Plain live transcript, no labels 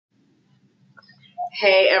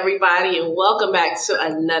Hey, everybody, and welcome back to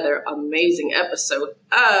another amazing episode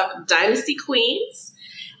of Dynasty Queens.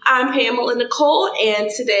 I'm Pamela Nicole, and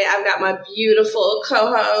today I've got my beautiful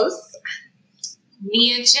co-host,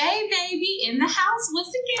 Mia J, baby, in the house once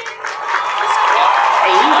again.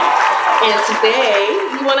 Hey. And today,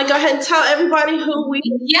 you want to go ahead and tell everybody who we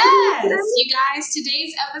Yes, you guys,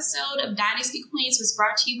 today's episode of Dynasty Queens was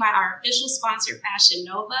brought to you by our official sponsor, Fashion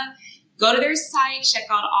Nova. Go to their site, check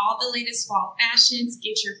out all the latest fall fashions,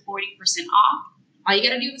 get your 40% off. All you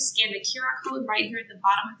got to do is scan the QR code right here at the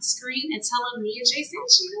bottom of the screen and tell them Mia J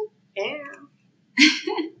sent you. Yeah.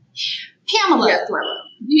 Pamela, Yes, Marla.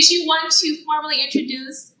 did you want to formally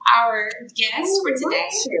introduce our guest for today?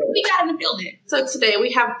 We got in the building. So today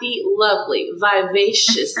we have the lovely,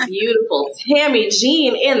 vivacious, beautiful Tammi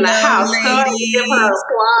Jean in the house. So give her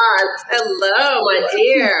applause. Hello, my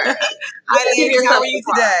dear. Hi, ladies. How are you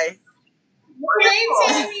today? Hey,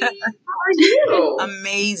 Tammi. How are you?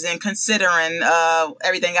 Amazing, considering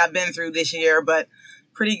everything I've been through this year, but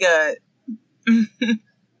pretty good. Good.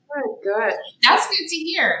 That's good to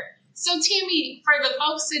hear. So, Tammi, for the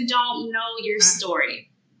folks that don't know your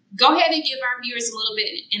story, go ahead and give our viewers a little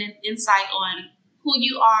bit an insight on who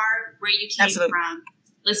you are, where you came from.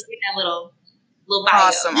 Let's get that little bio.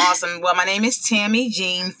 Awesome. Well, my name is Tammi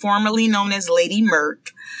Jean, formerly known as Lady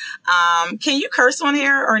Merc. Can you curse on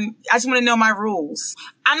here, or I just want to know my rules?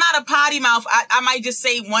 I'm not a potty mouth. I might just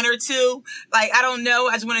say one or two. Like, I don't know.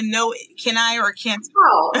 I just want to know, can I or can't?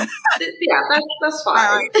 Oh, yeah, that's fine.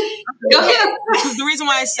 All right. Go ahead. The reason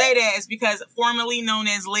why I say that is because formerly known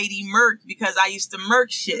as Lady Merc, because I used to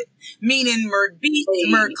merc shit, meaning merc beats,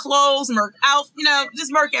 merc clothes, merc out,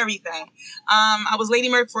 just merc everything. I was Lady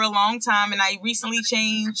Merc for a long time, and I recently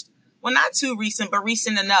changed. Well, not too recent, but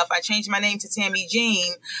recent enough. I changed my name to Tammi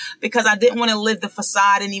Jean because I didn't want to live the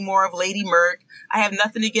facade anymore of Lady Merc. I have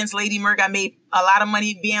nothing against Lady Merc. I made a lot of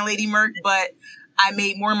money being Lady Merc, but I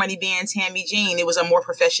made more money being Tammi Jean. It was a more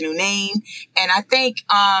professional name. And I think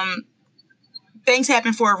things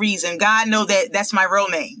happen for a reason. God knows that that's my real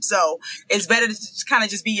name. So it's better to kind of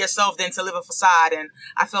just be yourself than to live a facade. And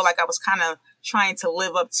I feel like I was kind of trying to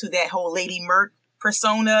live up to that whole Lady Merc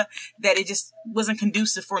persona, that it just wasn't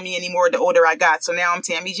conducive for me anymore the older I got. So now I'm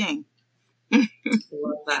Tammi Jean. Love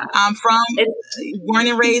that. I'm born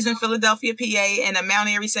and raised in Philadelphia, PA, in the Mount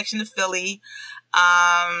Airy section of Philly.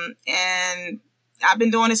 And I've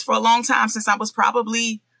been doing this for a long time, since I was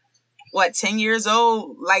probably, 10 years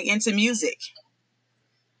old, like into music.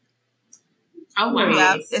 Oh, wow.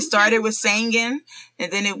 Yeah, it started with singing,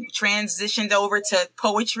 and then it transitioned over to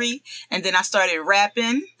poetry, and then I started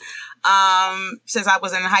rapping since I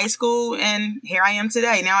was in high school, and here I am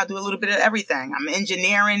today. Now I do a little bit of everything. I'm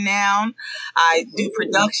engineering now. I do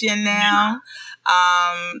production now.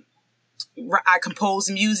 I compose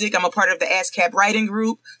music. I'm a part of the ASCAP writing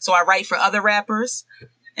group, so I write for other rappers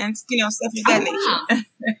and stuff of that nature. Wow.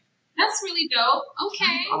 That's really dope.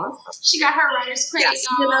 Okay. Awesome. She got her writer's credit, Yes.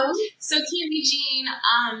 y'all. So, Tammi Jean,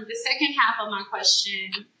 the second half of my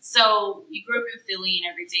question. So, you grew up in Philly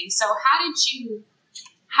and everything. So, how did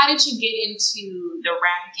you get into the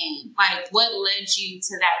rap game? Like, what led you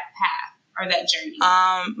to that path or that journey?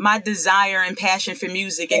 My desire and passion for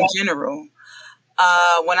music in general.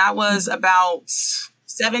 When I was about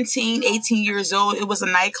 17, 18 years old, it was a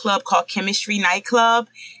nightclub called Chemistry Nightclub.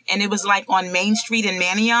 And it was like on Main Street in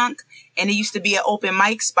Manayunk. And it used to be an open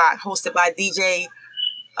mic spot hosted by DJ,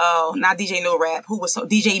 not DJ No Rap, who was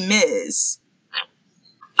DJ Miz.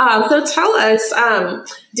 So tell us,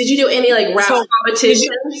 did you do any rap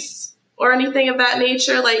competitions or anything of that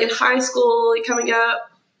nature, like in high school, coming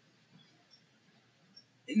up?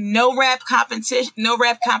 No rap competitions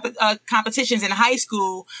in high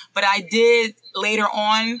school, but I did later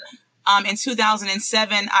on. In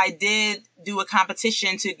 2007, I did do a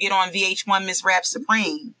competition to get on VH1 Miss Rap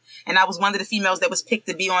Supreme, and I was one of the females that was picked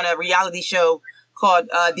to be on a reality show called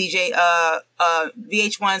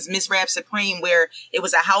VH1's Miss Rap Supreme, where it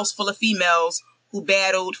was a house full of females who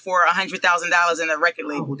battled for $100,000 in a record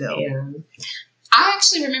label deal. Man. I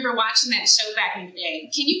actually remember watching that show back in the day.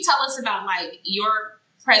 Can you tell us about your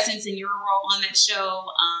presence and your role on that show?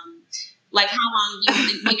 How long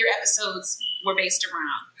what your episodes were based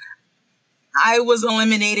around? I was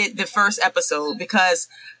eliminated the first episode because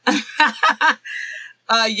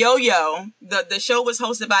Yo-Yo, the show was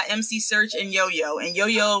hosted by MC Search and Yo-Yo, and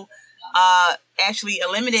Yo-Yo actually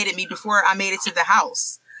eliminated me before I made it to the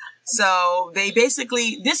house. So they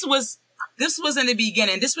basically, this was in the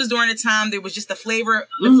beginning. This was during the time there was just the flavor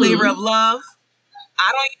of love.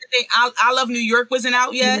 I don't even think I Love New York wasn't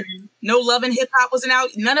out yet. Mm-hmm. No Love and Hip Hop wasn't out.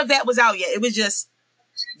 None of that was out yet. It was just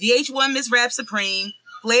VH1 Miss Rap Supreme,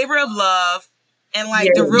 Flavor of Love, in like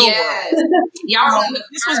the real world. Y'all were the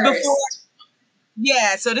this was before.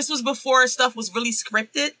 Yeah, so this was before stuff was really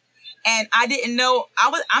scripted, and I didn't know.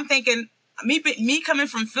 I'm thinking me coming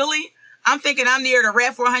from Philly. I'm thinking I'm there to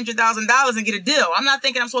rap for $100,000 and get a deal. I'm not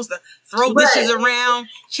thinking I'm supposed to throw dishes around,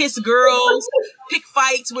 kiss girls, pick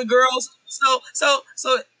fights with girls.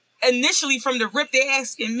 So initially from the rip, they're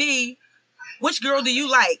asking me, which girl do you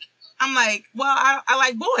like? I'm like, well, I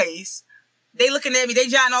like boys. They looking at me, they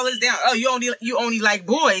jotting all this down. Oh, you only like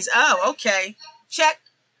boys. Oh, okay. Check.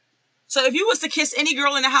 So if you was to kiss any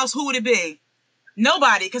girl in the house, who would it be?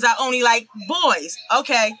 Nobody, because I only like boys.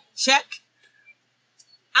 Okay, check.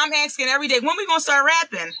 I'm asking every day, when we gonna start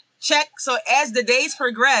rapping? Check. So as the days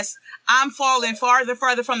progress, I'm falling farther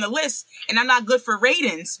from the list, and I'm not good for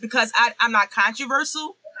ratings because I'm not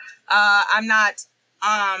controversial. I'm not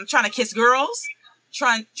trying to kiss girls,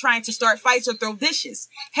 trying to start fights or throw dishes.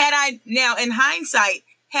 Now in hindsight,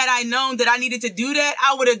 had I known that I needed to do that,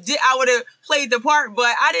 I would have played the part,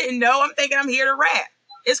 but I didn't know. I'm thinking I'm here to rap.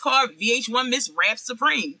 It's called VH1 Miss Rap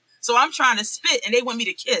Supreme. So I'm trying to spit and they want me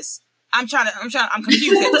to kiss. I'm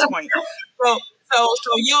confused at this point.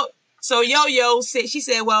 So Yo said, she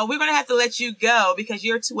said, well, we're going to have to let you go because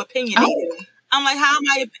you're too opinionated. Oh. I'm like,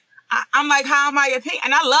 how am I opinionated?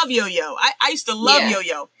 And I love Yo. I used to love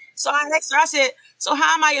Yo. So I asked her, I said, so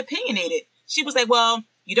how am I opinionated? She was like, well,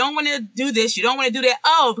 you don't want to do this. You don't want to do that.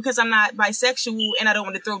 Oh, because I'm not bisexual and I don't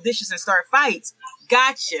want to throw dishes and start fights.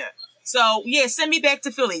 Gotcha. So yeah, send me back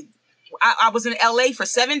to Philly. I was in LA for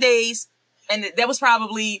 7 days and that was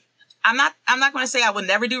probably, I'm not going to say I would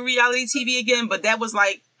never do reality TV again, but that was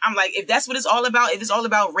like, I'm like, if that's what it's all about, if it's all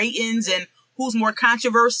about ratings and who's more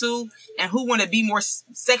controversial and who want to be more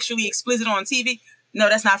sexually explicit on TV, no,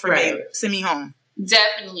 that's not for me. Send me home.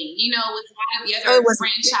 Definitely. You know, with a lot of the other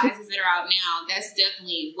franchises that are out now, that's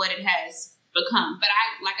definitely what it has become. But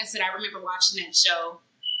like I said, I remember watching that show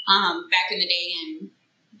back in the day, and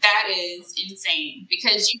that is insane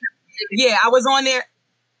because I was on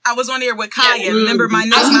there with Kaya. Remember my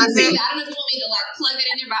name? I don't know if you want me to like plug that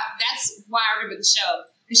in there, but that's why I remember the show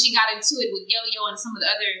because she got into it with Yo and some of the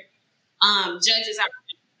other judges.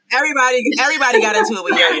 Everybody got into it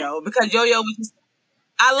with Yo because Yo was.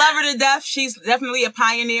 I love her to death. She's definitely a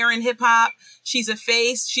pioneer in hip hop. She's a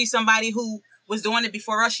face. She's somebody who was doing it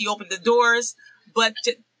before us. She opened the doors. But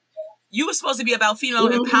you were supposed to be about female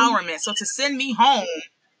empowerment. So to send me home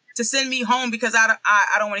because I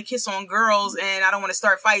don't want to kiss on girls and I don't want to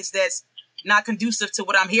start fights that's not conducive to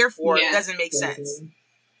what I'm here for doesn't make sense.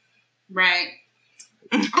 Right.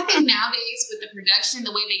 I think nowadays with the production,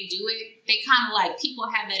 the way they do it, they kind of like people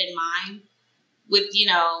have that in mind with, you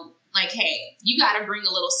know, like, hey, you got to bring a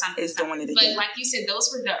little something. But like you said, those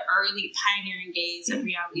were the early pioneering days of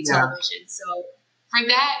reality television. So for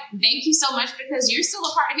that, thank you so much because you're still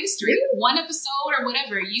a part of history. One episode or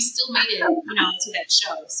whatever, you still made it, you know, to that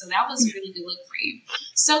show. So that was a really good look for you.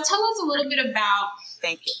 So tell us a little bit about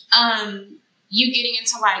you getting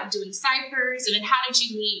into like doing ciphers, and then how did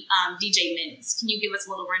you meet DJ Miz? Can you give us a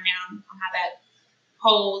little rundown on how that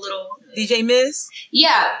whole little DJ Miz?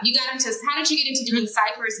 Yeah, you got into. How did you get into doing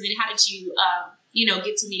ciphers, and then how did you,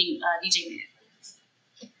 get to meeting DJ Miz?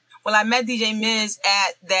 Well, I met DJ Miz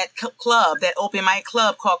at that club, that open mic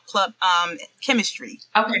club called Club Chemistry.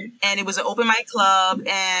 Okay. And it was an open mic club,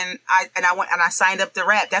 and I went and I signed up to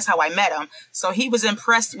rap. That's how I met him. So he was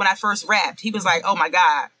impressed when I first rapped. He was like, "Oh my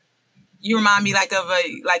God, you remind me like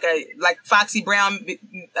Foxy Brown,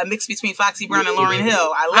 a mix between Foxy Brown and Lauryn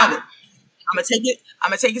Hill. I love it. I'm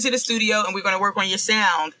gonna take you to the studio and we're gonna work on your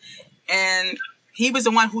sound." And he was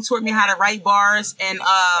the one who taught me how to write bars and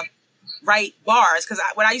write bars, because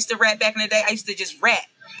when I used to rap back in the day, I used to just rap.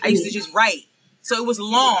 I used to just write. So it was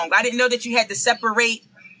long. I didn't know that you had to separate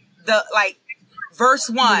the verse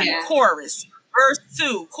 1, chorus, verse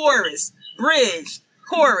 2, chorus, bridge,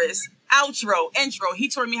 chorus, outro, intro. He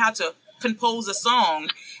taught me how to compose a song,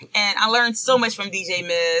 and I learned so much from DJ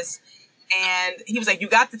Miz. And he was like, "You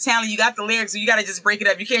got the talent, you got the lyrics, so you got to just break it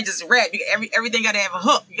up. You can't just rap. Everything got to have a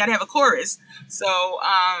hook. You got to have a chorus." So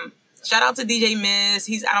shout out to DJ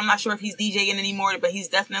Miz. I'm not sure if he's DJing anymore, but he's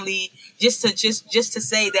definitely just to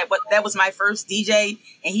say that. But that was my first DJ,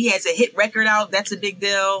 and he has a hit record out. That's a big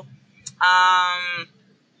deal.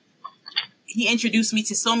 He introduced me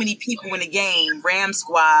to so many people in the game, Ram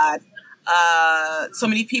Squad, so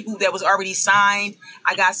many people that was already signed.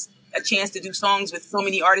 I got a chance to do songs with so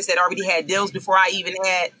many artists that already had deals before I even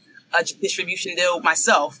had a distribution deal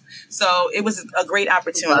myself. So it was a great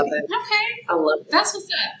opportunity. Okay. I love that. That's what's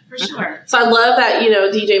up, for sure. So I love that,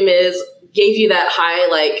 DJ Miz gave you that high,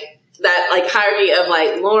 that hierarchy of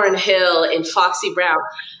Lauryn Hill and Foxy Brown.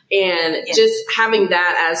 and just having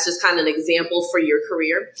that as just kind of an example for your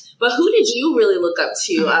career. But who did you really look up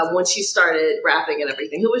to once you started rapping and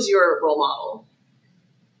everything? Who was your role model?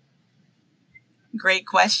 Great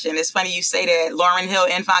question. It's funny you say that. Lauryn Hill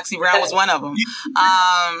and Foxy Brown was one of them.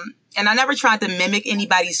 And I never tried to mimic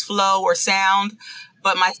anybody's flow or sound,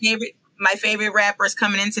 but my favorite rappers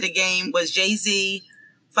coming into the game was Jay-Z,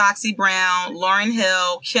 Foxy Brown, Lauryn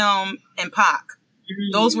Hill, Kim, and Pac.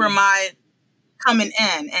 Those were my coming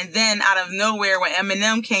in. And then out of nowhere, when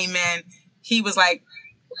Eminem came in, he was like,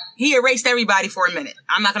 he erased everybody for a minute.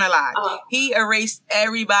 I'm not going to lie. He erased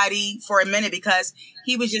everybody for a minute because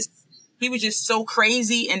he was just so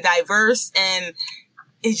crazy and diverse. And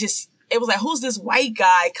it was like, who's this white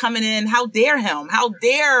guy coming in? How dare him? How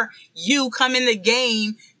dare you come in the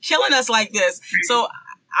game killing us like this? So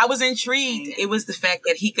I was intrigued. It was the fact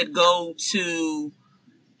that he could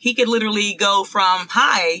literally go from,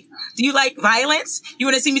 hi, do you like violence? You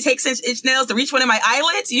want to see me take 6-inch nails to reach one of my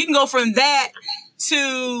eyelids? You can go from that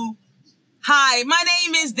to, hi, my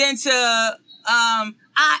name is Denta.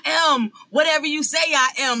 I am whatever you say I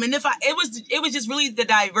am. And it was just really the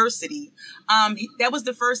diversity. That was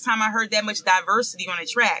the first time I heard that much diversity on a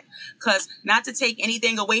track. Cause not to take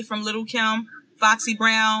anything away from Little Kim, Foxy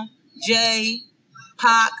Brown, Jay,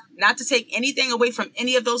 Pac, not to take anything away from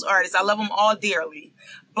any of those artists. I love them all dearly,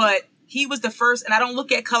 but he was the first, and I don't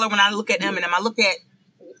look at color when I look at Eminem. I look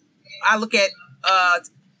at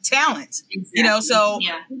talent, exactly. So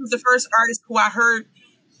he was the first artist who I heard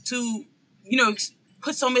to,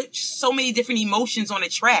 put so many different emotions on a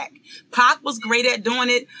track. Pac was great at doing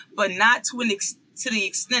it, but not to the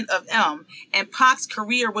extent of M. And Pac's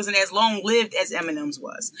career wasn't as long-lived as Eminem's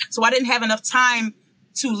was. So I didn't have enough time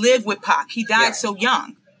to live with Pac. He died so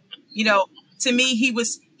young. To me,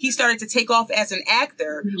 he started to take off as an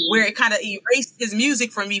actor, where it kind of erased his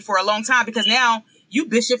music from me for a long time, because now you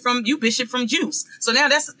Bishop from Juice. So now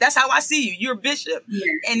that's how I see you. You're Bishop.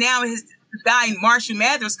 And now his guy Marshall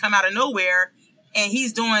Mathers come out of nowhere, and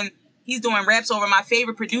he's doing raps over my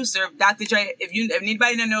favorite producer, Dr. Dre. If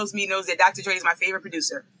anybody that knows me knows that Dr. Dre is my favorite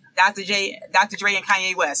producer. Dr. Dre and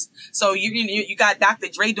Kanye West. So you got Dr.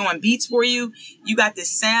 Dre doing beats for you. You got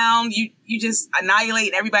this sound. You just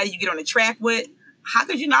annihilate everybody you get on the track with. How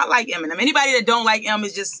could you not like Eminem? Anybody that don't like Em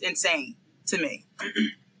is just insane to me.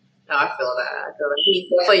 No, I feel that.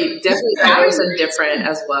 He's definitely diverse and different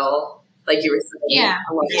as well. Like you were saying. Yeah,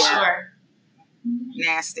 for sure.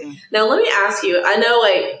 Nasty. Now let me ask you. I know,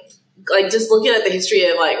 like just looking at the history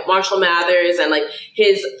of like Marshall Mathers and like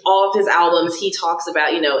all of his albums, he talks about,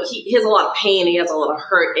 he has a lot of pain, he has a lot of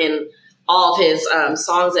hurt in all of his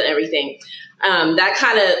songs and everything. That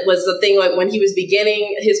kind of was the thing, like when he was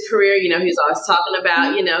beginning his career, he was always talking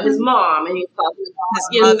about, his mom, and he was talking about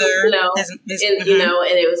his mother,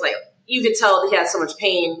 and it was like, you could tell that he had so much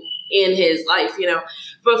pain in his life,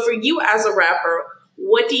 but for you as a rapper,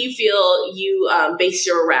 what do you feel you base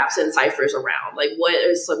your raps and ciphers around? Like, what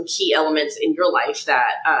are some key elements in your life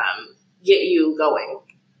that get you going?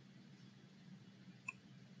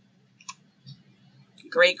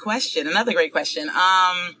 Great question. Another great question.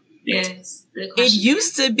 Yes. It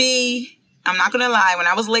used to be, I'm not going to lie, when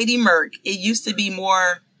I was Lady Merc, it used to be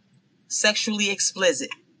more sexually explicit.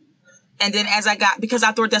 And then because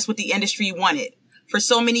I thought that's what the industry wanted. For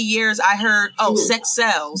so many years, I heard, sex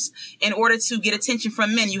sells. In order to get attention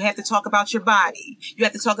from men, you have to talk about your body. You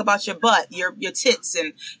have to talk about your butt, your tits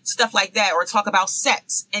and stuff like that, or talk about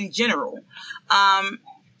sex in general.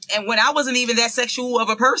 And when I wasn't even that sexual of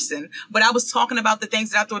a person, but I was talking about the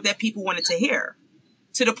things that I thought that people wanted to hear.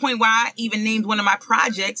 To the point where I even named one of my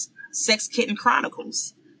projects Sex Kitten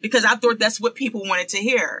Chronicles, because I thought that's what people wanted to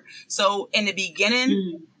hear. So in the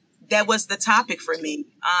beginning, that was the topic for me.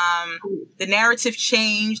 The narrative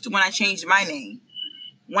changed when I changed my name.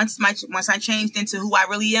 Once I changed into who I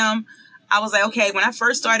really am, I was like, okay, when I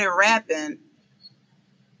first started rapping,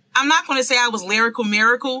 I'm not going to say I was lyrical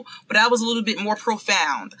miracle, but I was a little bit more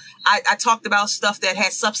profound. I talked about stuff that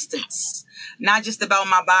had substance, not just about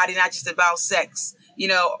my body, not just about sex,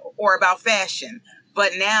 or about fashion.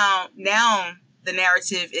 But now the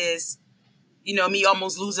narrative is, me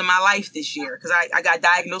almost losing my life this year, because I got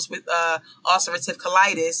diagnosed with ulcerative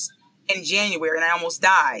colitis in January, and I almost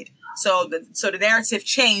died. So the narrative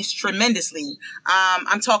changed tremendously.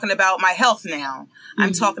 I'm talking about my health now.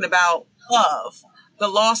 I'm talking about love, the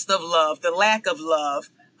loss of love, the lack of love,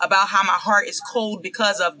 about how my heart is cold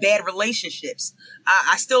because of bad relationships.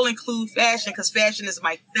 I still include fashion because fashion is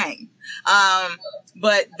my thing.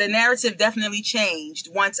 But the narrative definitely changed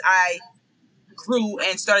once I grew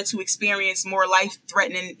and started to experience more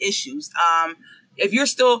life-threatening issues. If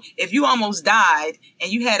you almost died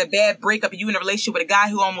and you had a bad breakup and you in a relationship with a guy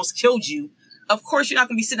who almost killed you, of course you're not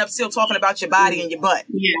going to be sitting up still talking about your body and your butt.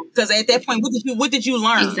 Yeah. Because at that point, what did you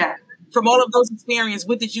learn? Exactly. From all of those experiences,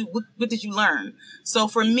 what did you learn? So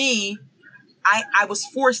for me, I was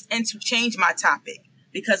forced into change my topic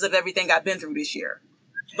because of everything I've been through this year.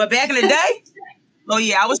 But back in the day, oh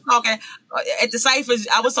yeah, I was talking at the ciphers.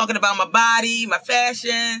 I was talking about my body, my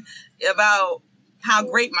fashion, about how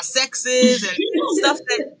great my sex is, and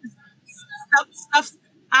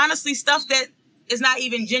stuff that is not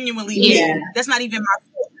even genuinely me. That's not even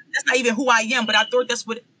that's not even who I am. But I thought that's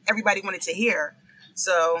what everybody wanted to hear.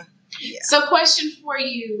 So yeah. So, question for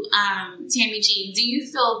you, Tammi Jean, do you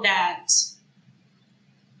feel that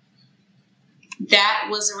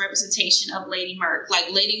was a representation of Lady Merc? Like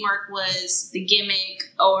Lady Merc was the gimmick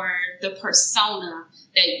or the persona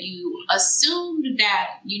that you assumed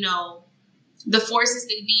that, you know, the forces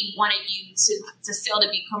that be wanted you to sell to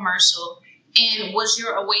be commercial. And was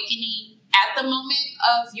your awakening at the moment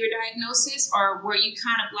of your diagnosis, or were you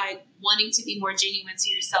kind of like wanting to be more genuine to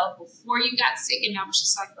yourself before you got sick and that was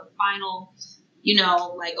just like the final, you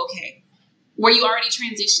know, like, okay, were you already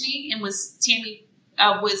transitioning, and was Tammi,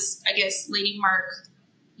 was, I guess, Lady Merc,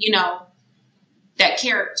 you know, that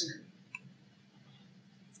character?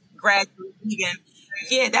 Gradually, again.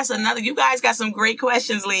 Yeah, that's another. You guys got some great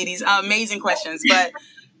questions, ladies. Amazing questions, but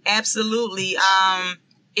absolutely.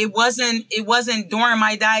 It wasn't during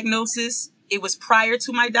my diagnosis. It was prior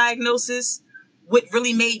to my diagnosis. What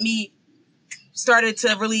really made me started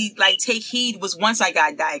to really like take heed was once I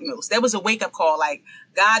got diagnosed. That was a wake up call. Like,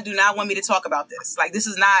 God do not want me to talk about this. Like, this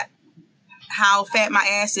is not how fat my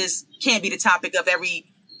ass is. Can't be the topic of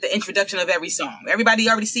the introduction of every song. Everybody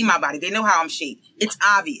already see my body. They know how I'm shaped. It's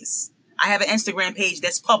obvious. I have an Instagram page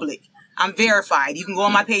that's public. I'm verified. You can go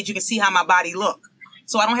on my page. You can see how my body look.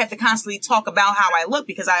 So I don't have to constantly talk about how I look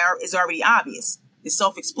because it's already obvious. It's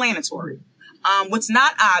self-explanatory. What's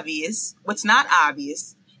not obvious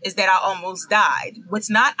is that I almost died. What's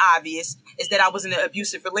not obvious is that I was in an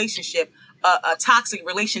abusive relationship, a toxic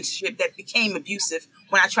relationship that became abusive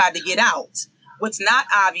when I tried to get out. What's not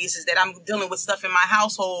obvious is that I'm dealing with stuff in my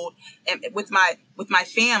household and with my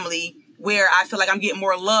family where I feel like I'm getting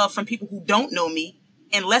more love from people who don't know me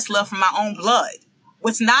and less love from my own blood.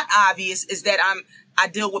 What's not obvious is that I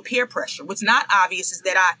deal with peer pressure. What's not obvious is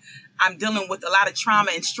that I'm dealing with a lot of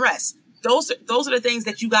trauma and stress. Those are the things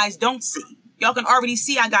that you guys don't see. Y'all can already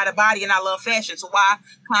see I got a body and I love fashion. So why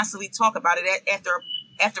constantly talk about it?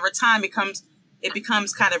 After a time, it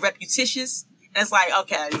becomes kind of repetitious. And it's like,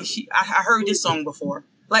 okay, I heard this song before.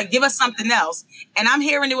 Like, give us something else. And I'm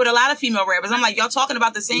hearing it with a lot of female rappers. I'm like, y'all talking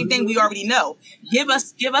about the same thing we already know. Give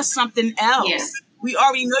us something else. Yeah. We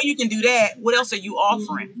already know you can do that. What else are you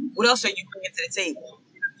offering? Mm-hmm. What else are you bringing to the table?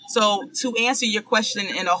 So to answer your question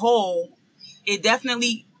in a whole, it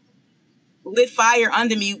definitely lit fire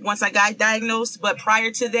under me once I got diagnosed. But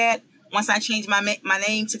prior to that, once I changed my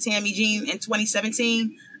name to Tammi Jean in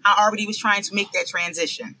 2017, I already was trying to make that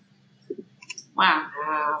transition.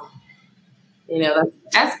 Wow. You know,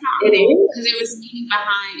 that's powerful. It is. Because it was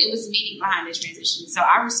meaning behind the transition. So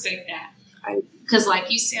I respect that. Because like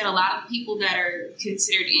you said, a lot of people that are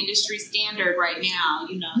considered industry standard right now,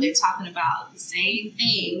 you know, they're talking about the same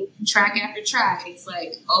thing, track after track. It's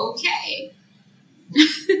like, okay.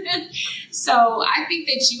 So I think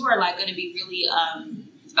that you are like going to be really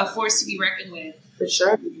a force to be reckoned with. For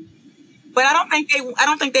sure. But I don't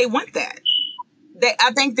think they want that.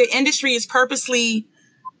 I think the industry is purposely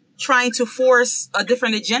trying to force a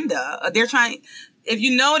different agenda. They're trying. If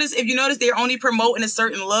you notice, they're only promoting a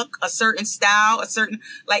certain look, a certain style,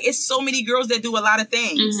 it's so many girls that do a lot of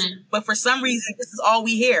things. Mm-hmm. But for some reason, this is all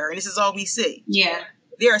we hear and this is all we see. Yeah.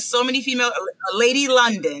 There are so many female, Lady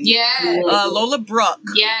London. Yes. Lola Brooke.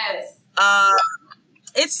 Yes.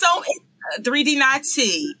 It's so, 3D Not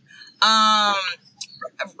T,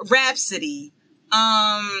 Rhapsody,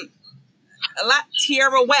 a lot,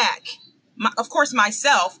 Tierra Whack, of course,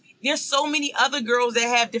 myself. There's so many other girls that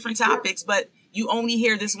have different topics, but you only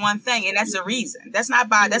hear this one thing, and that's a reason. That's not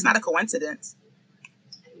a coincidence.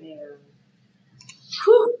 Yeah.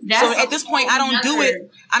 So at this point, I don't do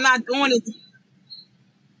it. I'm not doing it.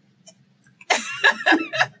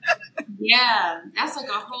 Yeah, that's like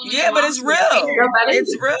a whole. Yeah, but it's real.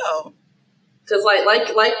 It's real. Because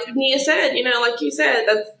like Nia said, you know, like you said,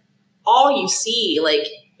 that's all you see. Like,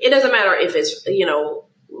 it doesn't matter if it's, you know,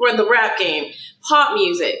 we're in the rap game, pop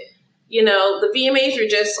music. You know, the VMAs you're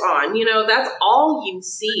just on, you know, that's all you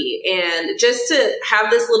see. And just to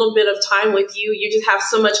have this little bit of time with you, you just have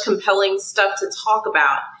so much compelling stuff to talk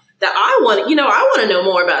about that I want to know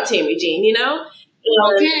more about Tammi Jean, you know?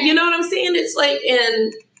 And, you know what I'm saying? It's like,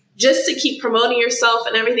 and just to keep promoting yourself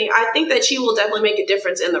and everything, I think that you will definitely make a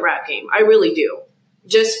difference in the rap game. I really do.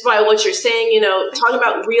 Just by what you're saying, you know, talking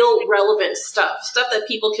about real relevant stuff that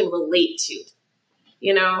people can relate to,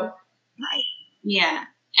 you know? Right. Yeah.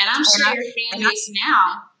 And I'm sure your fan base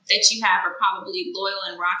now that you have are probably loyal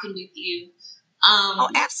and rocking with you. Oh,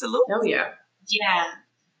 absolutely. Oh, yeah. Yeah.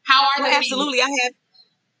 How are they? Absolutely. I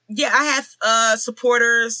have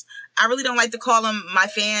supporters. I really don't like to call them my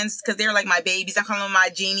fans because they're like my babies. I call them my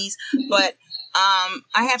genies. But I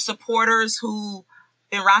have supporters who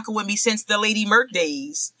been rocking with me since the Lady Merc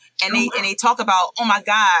days. And they talk about, oh my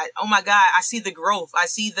God, I see the growth. I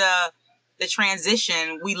see the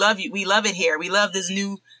transition. We love you. We love it here. We love this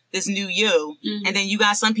new you. Mm-hmm. And then you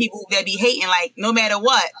got some people that be hating, like, no matter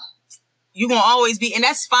what, you're going to always be, and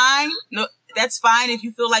that's fine. No, that's fine. If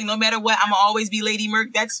you feel like no matter what, I'm going to always be Lady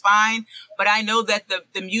Merc, that's fine. But I know that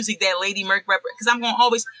the music that Lady Merc represents, because I'm going to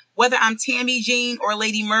always, whether I'm Tammi Jean or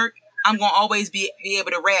Lady Merc, I'm going to always be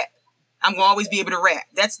able to rap. I'm going to always be able to rap.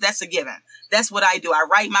 That's a given. That's what I do. I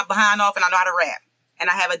write my behind off and I know how to rap. And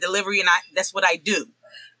I have a delivery and that's what I do.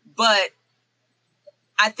 But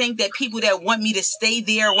I think that people that want me to stay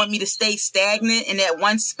there, want me to stay stagnant in that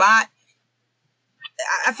one spot,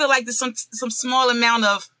 I feel like there's some small amount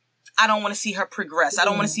of, I don't want to see her progress. I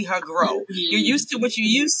don't want to see her grow. You're used to what you're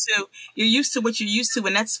used to. You're used to what you're used to,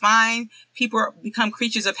 and that's fine. People become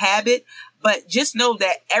creatures of habit, but just know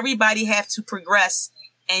that everybody have to progress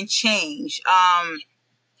and change.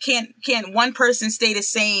 Can't one person stay the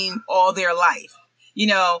same all their life? You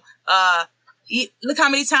know, look how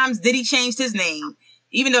many times Diddy changed his name.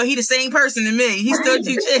 Even though he the same person to me, he still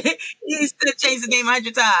changed his name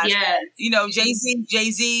 100 times. Yeah. You know,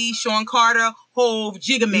 Jay-Z, Sean Carter, Hove,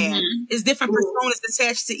 Jigga Man. Mm-hmm. It's different personas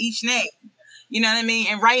attached to each name. You know what I mean?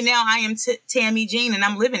 And right now I am Tammi Jean and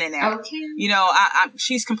I'm living in that. Okay. You know,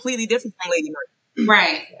 she's completely different from Lady Merc.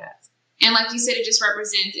 Right. And like you said, it's a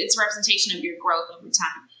representation of your growth over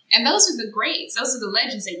time. And those are the greats. Those are the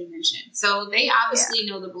legends that you mentioned. So they obviously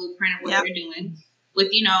know the blueprint of what they're doing.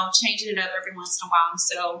 With, you know, changing it up every once in a while.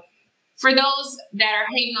 So for those that are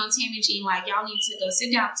hating on Tammi Jean, like, y'all need to go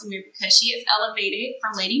sit down somewhere because she is elevated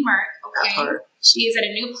from Lady Merc. Okay. She is at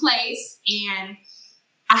a new place. And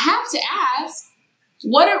I have to ask,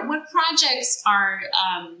 what projects are,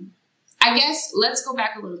 I guess, let's go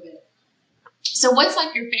back a little bit. So what's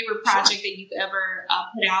like your favorite project that you've ever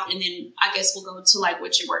put out? And then I guess we'll go to like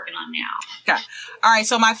what you're working on now. Okay. All right.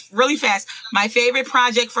 So my favorite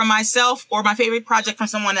project from myself or my favorite project from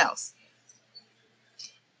someone else?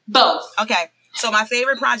 Both. Okay. So my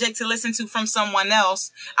favorite project to listen to from someone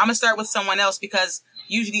else, I'm going to start with someone else because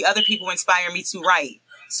usually other people inspire me to write.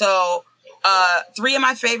 So 3 of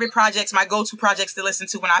my favorite projects, my go-to projects to listen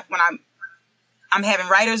to when I'm having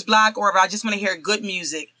writer's block or if I just want to hear good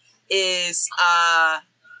music is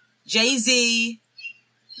Jay-Z,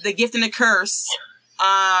 The Gift and the Curse.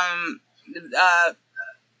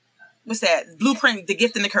 What's that? Blueprint, The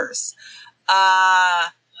Gift and the Curse.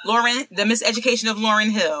 Lauren, The Miseducation of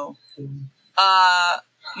Lauryn Hill.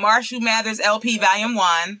 Marshall Mathers LP Volume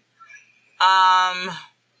 1.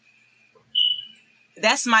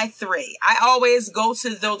 That's my 3. I always go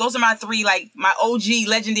to those are my 3, like my OG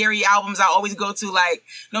legendary albums I always go to, like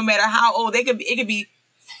no matter how old it could be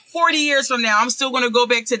 40 years from now, I'm still going to go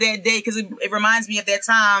back to that day because it reminds me of that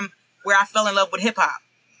time where I fell in love with hip hop.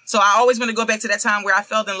 So I always want to go back to that time where I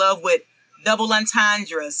fell in love with double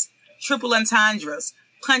entendres, triple entendres,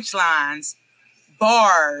 punchlines,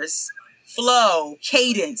 bars, flow,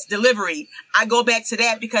 cadence, delivery. I go back to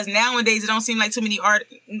that because nowadays it don't seem like too many people.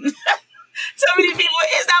 It's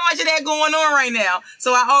not much of that going on right now.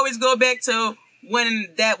 So I always go back to when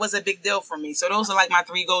that was a big deal for me. So those are like my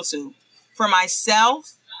 3 go-to. For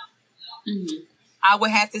myself, I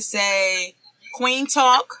would have to say Queen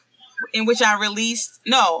Talk, in which I released,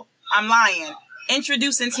 no, I'm lying.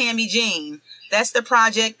 Introducing Tammi Jean. That's the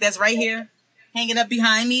project that's right here, hanging up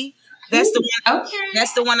behind me. That's the one. Okay.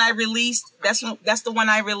 That's the one I released. That's the one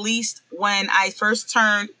I released when I first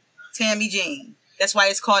turned Tammi Jean. That's why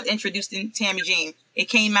it's called Introducing Tammi Jean. It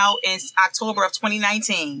came out in October of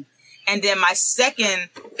 2019. And then my second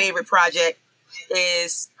favorite project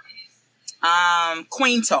is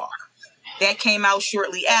Queen Talk. That came out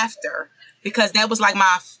shortly after because that was like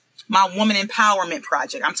my woman empowerment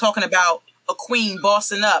project. I'm talking about a queen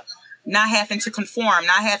bossing up, not having to conform,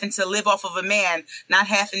 not having to live off of a man, not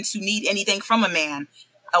having to need anything from a man,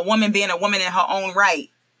 a woman being a woman in her own right.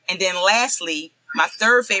 And then lastly, my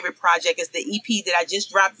third favorite project is the EP that I just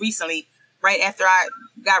dropped recently, right after I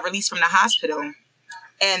got released from the hospital.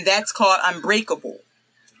 And that's called Unbreakable.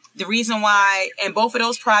 The reason why, and both of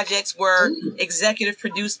those projects were executive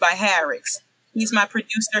produced by Harris. He's my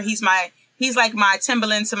producer. He's like my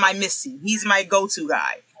Timberland to my Missy. He's my go-to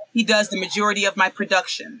guy. He does the majority of my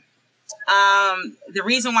production. The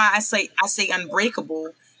reason why I say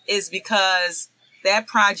Unbreakable is because that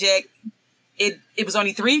project, it was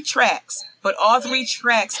only 3 tracks, but all 3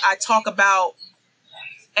 tracks I talk about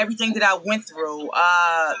everything that I went through.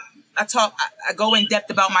 I go in depth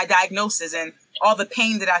about my diagnosis and all the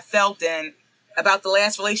pain that I felt, and about the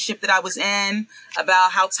last relationship that I was in,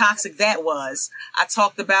 about how toxic that was. I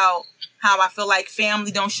talked about how I feel like family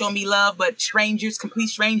don't show me love, but complete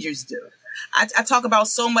strangers do. I talk about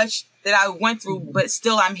so much that I went through, but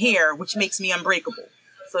still I'm here, which makes me unbreakable.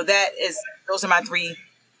 So those are my 3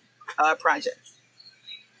 projects.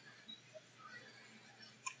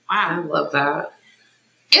 Wow. I love that.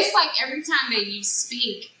 It's like every time that you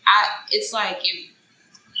speak, it's like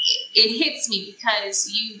it hits me because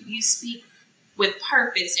you speak with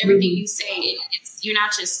purpose. Everything you say, you're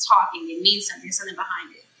not just talking. It means something. There's something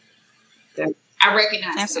behind it. Yeah. I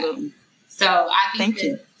recognize Absolutely. that. So I think Thank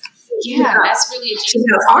you. Yeah, that's really. She's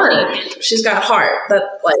got heart. She's got heart.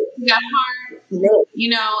 She got heart. No. You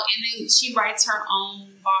know, and then she writes her own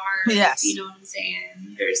bars. Yes. You know what I'm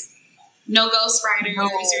saying? There's no ghostwriters or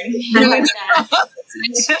anything No. like that. So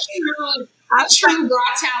it's true raw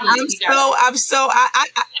talent.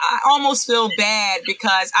 I almost feel bad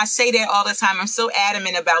because I say that all the time. I'm so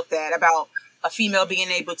adamant about that, about a female being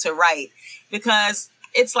able to write, because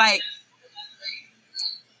it's like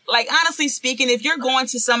honestly speaking, if you're going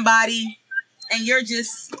to somebody and you're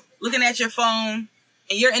just looking at your phone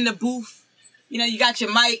and you're in the booth, you know, you got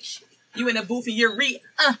your mic, you in the booth and you're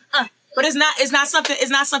but it's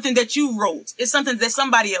not something that you wrote. It's something that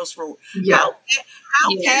somebody else wrote. Yeah.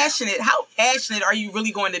 How passionate are you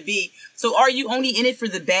really going to be? So are you only in it for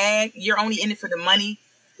the bag? You're only in it for the money?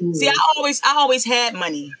 Mm. See, I always had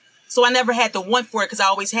money. So I never had to want for it because I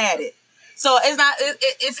always had it. So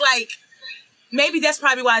it's like, maybe that's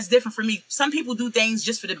probably why it's different for me. Some people do things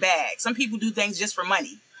just for the bag. Some people do things just for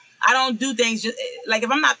money. I don't do things just like,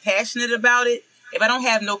 if I'm not passionate about it, if I don't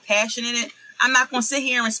have no passion in it, I'm not going to sit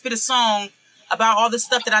here and spit a song about all the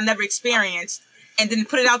stuff that I never experienced and then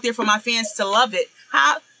put it out there for my fans to love it.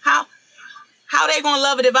 How they going to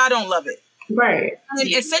love it if I don't love it? Right. And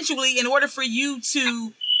essentially, in order for you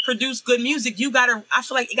to produce good music, I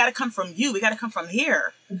feel like it got to come from you. It got to come from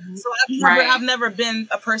here. Mm-hmm. So I've never been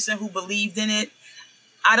a person who believed in it.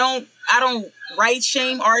 I don't write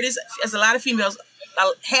shame artists. As a lot of females,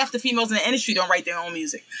 half the females in the industry don't write their own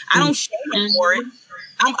music. I don't shame them for it.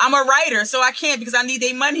 I'm a writer, so I can't, because I need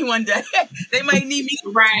their money one day. They might need me.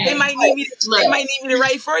 Right. They might need me to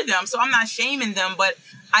write for them. So I'm not shaming them, but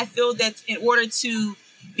I feel that in order to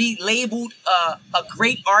be labeled a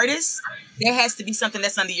great artist, there has to be something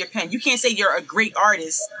that's under your pen. You can't say you're a great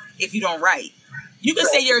artist if you don't write. You can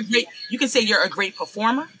say you're a great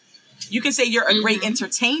performer. You can say you're a great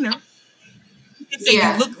entertainer. You can say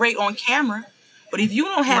you look great on camera, but if you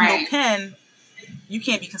don't have no pen, you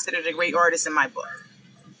can't be considered a great artist in my book.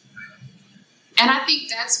 And I think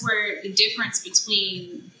that's where the difference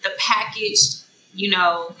between the packaged,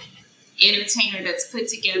 entertainer that's put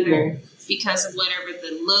together because of whatever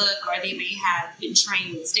the look, or they may have been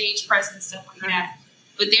trained with stage presence, stuff like that,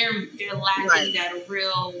 but they're lacking that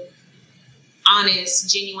real, honest,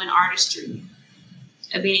 genuine artistry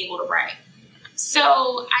of being able to write. So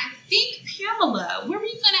I think, Pamela, what were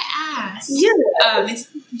you going to ask? Ms.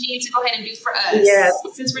 G to go ahead and do for us? Yes.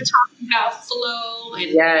 Since we're talking about flow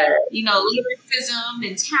and, lyricism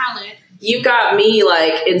and talent. You got me,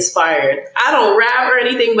 inspired. I don't rap or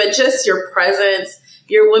anything, but just your presence,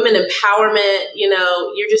 your women empowerment,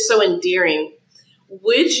 you're just so endearing.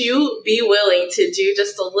 Would you be willing to do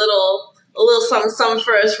just a little something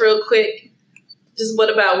for us real quick? Just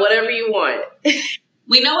whatever you want?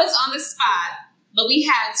 We know it's on the spot. But we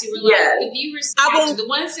had to. We're like, if you respect the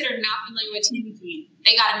ones that are not familiar with Tammi,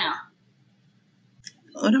 they gotta know.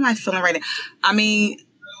 What am I feeling right now? I mean,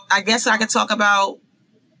 I guess I could talk about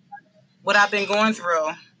what I've been going through.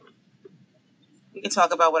 We can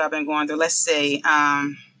talk about what I've been going through. Let's see. Now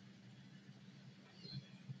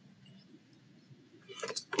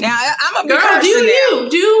I'm a girl. Do you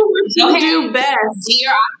do what you do best? Do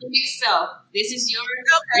your authentic self. This is your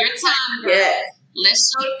time, girl. Yeah.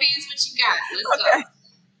 Let's show the fans what you got. Let's go.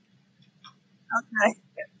 Okay.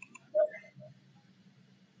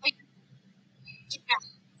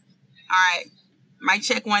 All right. Mic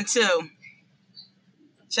check 1 2.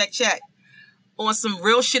 Check. On some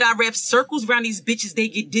real shit, I rap circles around these bitches, they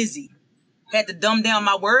get dizzy. Had to dumb down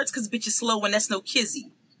my words because bitches slow when that's no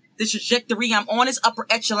kizzy. The trajectory I'm on is upper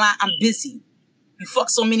echelon, I'm busy. You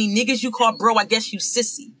fuck so many niggas you call bro, I guess you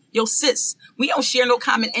sissy. Yo, sis, we don't share no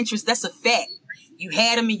common interests. That's a fact. You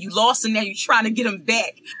had him and you lost him, now you trying to get him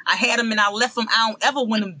back. I had him and I left him, I don't ever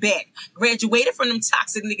want him back. Graduated from them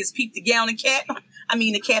toxic niggas, peep the gown and cap. I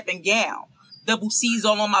mean the cap and gown. Double C's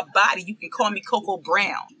all on my body, you can call me Coco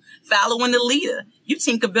Brown. Following the leader, you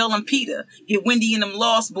Tinkerbell and Peter. Get windy in them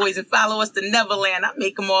lost boys and follow us to Neverland. I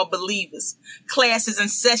make them all believers. Classes in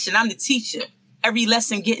session, I'm the teacher. Every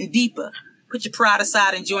lesson getting deeper. Put your pride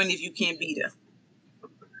aside and join if you can't beat her.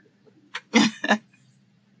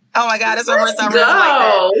 Oh my God, that's the first time I read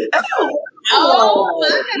like that. Oh my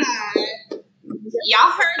God.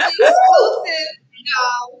 Y'all heard the exclusive.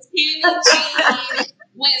 Tammi G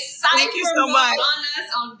went cyber so much on us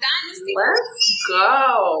on Dynasty. Let's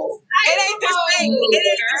go. It ain't the same. It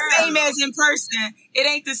ain't the same as in person. It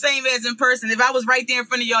ain't the same as in person. If I was right there in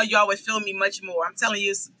front of y'all, y'all would feel me much more. I'm telling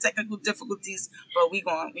you, some technical difficulties, but we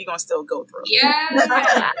gonna still go through. Yeah, I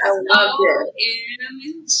love it.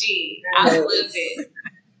 OMG. I love it.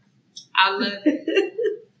 I love it.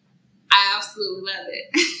 I absolutely love it.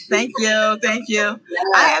 Thank you. Yeah,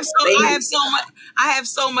 I have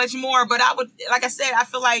so much more, but I would, like I said, I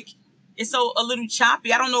feel like it's a little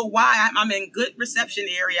choppy. I don't know why. I'm in good reception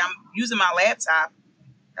area. I'm using my laptop.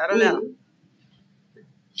 I don't know.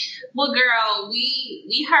 Well, girl,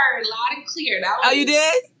 we heard loud and clear. That was, oh, you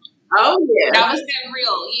did? Oh yeah. That was that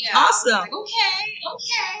real. Yeah. Awesome. I was like, okay.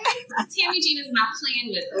 Tammi Jean is not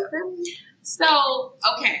playing with her.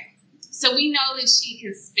 So we know that she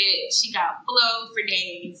can spit. She got flow for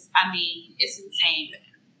days. I mean, it's insane.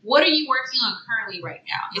 What are you working on currently right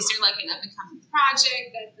now? Is there like an up and coming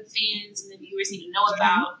project that the fans and the viewers need to know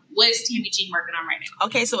about? What is Tammi Jean working on right now?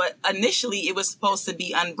 Okay, so initially it was supposed to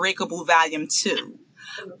be Unbreakable Volume 2.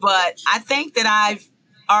 But I think that I've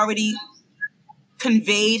already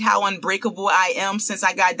conveyed how unbreakable I am since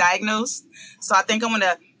I got diagnosed. So I think I'm going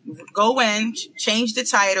to go in, change the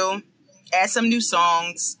title, add some new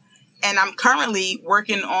songs. And I'm currently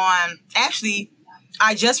working on, actually,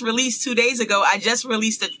 I just released 2 days ago, I just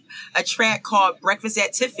released a track called Breakfast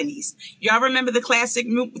at Tiffany's. Y'all remember the classic,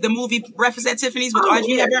 the movie Breakfast at Tiffany's with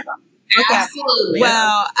Audrey Hepburn? Okay. Absolutely.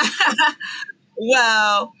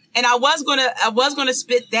 Well, and I was gonna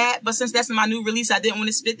spit that, but since that's my new release, I didn't want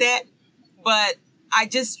to spit that. But I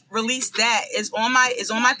just released that. It's on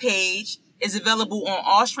my page. It's available on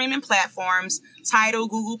all streaming platforms: Tidal,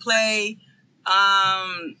 Google Play,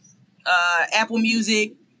 Apple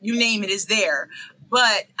Music, you name it, is there.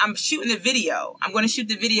 But I'm shooting the video. I'm going to shoot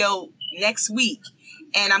the video next week,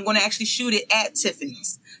 and I'm going to actually shoot it at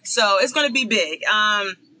Tiffany's. So it's going to be big.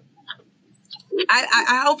 I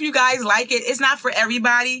hope you guys like it. It's not for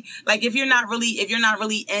everybody. Like if you're not really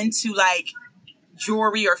into like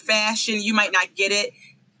jewelry or fashion, you might not get it.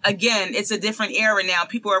 Again, it's a different era now.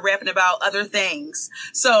 People are rapping about other things,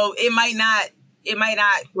 so it might not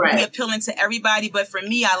be appealing to everybody, but for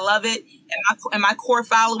me, I love it. And my core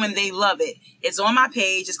following, they love it. It's on my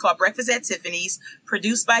page. It's called Breakfast at Tiffany's,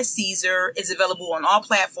 produced by Caesar. It's available on all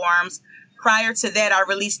platforms. Prior to that, I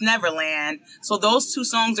released Neverland. So those 2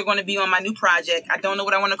 songs are going to be on my new project. I don't know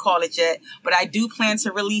what I want to call it yet, but I do plan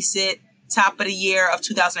to release it top of the year of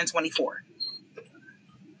 2024.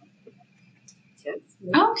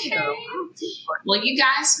 Okay. Well, you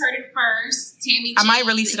guys heard it first. Tammi Jean, I might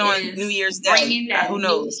release it on New Year's Day. Who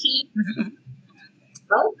knows?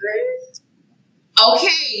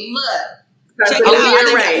 Okay, look. Check it out.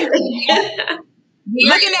 You're right.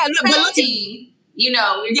 Looking at, you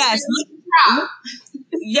know, yes,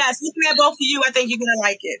 looking at both of you, I think you're gonna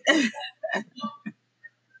like it.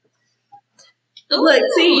 Look,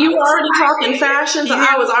 see, you were already talking fashion, so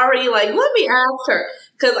I was already like, let me ask her.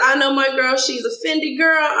 Because I know my girl, she's a Fendi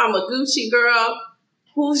girl. I'm a Gucci girl.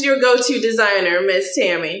 Who's your go-to designer, Miss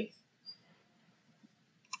Tammi?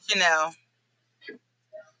 Chanel.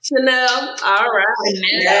 All right.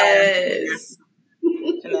 Yes.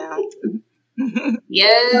 Chanel.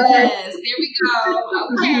 Yes. There we go.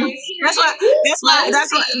 Okay.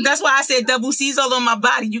 That's why I said double C's all on my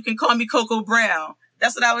body. You can call me Coco Brown.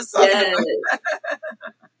 That's what I was talking about.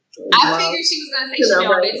 I figured she was gonna say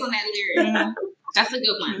Chanel based on that lyric. Mm-hmm. That's a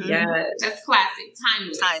good one. Yes. That's classic.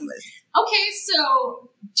 Timeless. Okay, so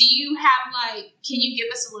do you have can you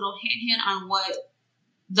give us a little hint on what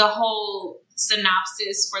the whole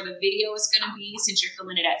synopsis for the video is going to be, since you're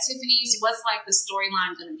filming it at Tiffany's? What's the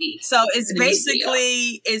storyline going to be? So it's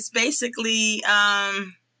basically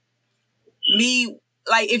me,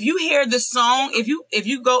 if you hear the song, if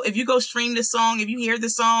you go stream the song, if you hear the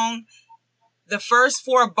song, the first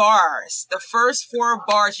four bars,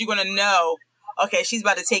 you're going to know, okay, she's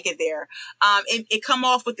about to take it there. It come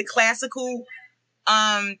off with the classical,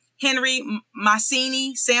 Henry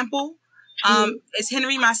Mancini sample. It's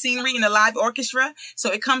Henry Mancini in the live orchestra.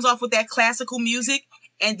 So it comes off with that classical music.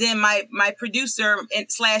 And then my producer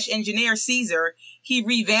 / engineer, Caesar, he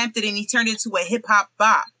revamped it and he turned it into a hip hop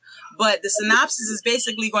bop. But the synopsis is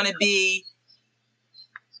basically going to be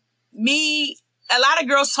me. A lot of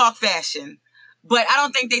girls talk fashion, but I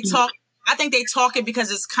don't think they talk. I think they talk it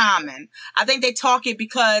because it's common. I think they talk it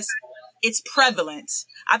because it's prevalent.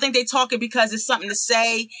 I think they talk it because it's something to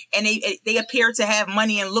say, and they appear to have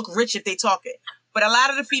money and look rich if they talk it. But a lot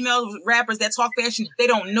of the female rappers that talk fashion, they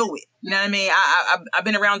don't know it. You know what I mean? I've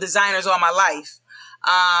been around designers all my life.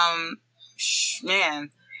 Man,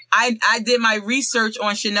 I did my research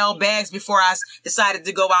on Chanel bags before I decided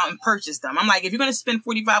to go out and purchase them. I'm like, if you're going to spend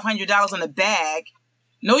 $4,500 on a bag,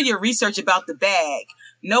 know your research about the bag.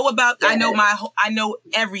 I know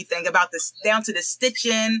everything about this, down to the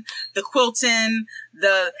stitching, the quilting,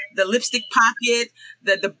 the lipstick pocket,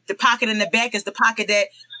 the pocket in the back is the pocket that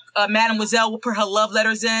Mademoiselle will put her love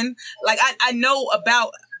letters in. Like I know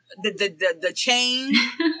about the chain.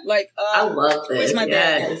 Like I love this. Where's my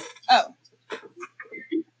bag? Oh,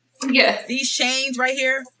 yeah. These chains right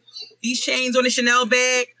here. These chains on the Chanel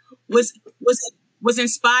bag was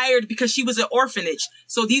inspired because she was an orphanage.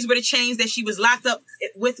 So these were the chains that she was locked up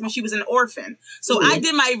with when she was an orphan. So I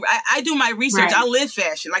do my research. Right. I live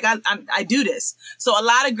fashion. Like I do this. So a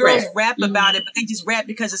lot of girls rap about it, but they just rap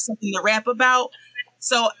because it's something to rap about.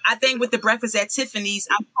 So I think with the Breakfast at Tiffany's,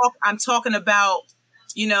 I'm talking about,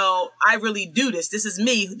 you know, I really do this. This is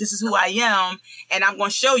me. This is who I am. And I'm going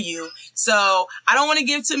to show you. So I don't want to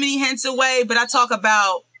give too many hints away, but I talk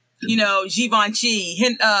about, you know, Givenchy,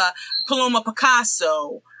 Paloma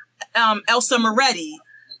Picasso, Elsa Moretti.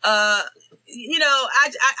 You know,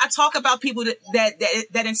 I talk about people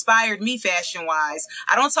that inspired me fashion wise.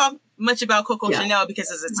 I don't talk much about Coco Chanel because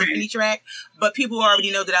it's a Tiffany track, but people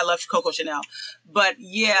already know that I love Coco Chanel. But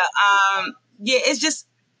it's just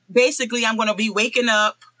basically I'm going to be waking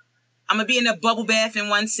up. I'm going to be in a bubble bath in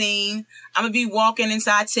one scene. I'm going to be walking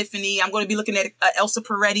inside Tiffany. I'm going to be looking at an Elsa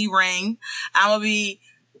Peretti ring. I'm going to be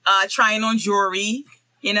trying on jewelry.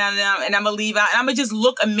 You know, and I'm gonna leave out, and I'm gonna just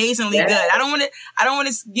look amazingly good. I don't want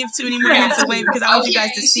to give too many more hints away because I want you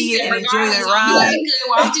guys to see it and enjoy the ride. Good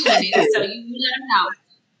while I'm doing it, so you let them know.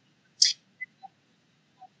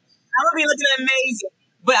 I'm gonna be looking amazing.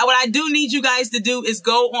 But what I do need you guys to do is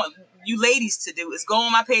go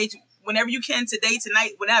on my page whenever you can, today,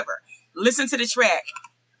 tonight, whenever. Listen to the track.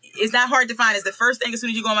 It's not hard to find. It's the first thing as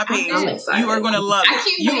soon as you go on my page. You are going to love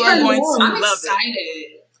it. You are going to love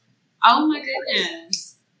it. Oh my goodness.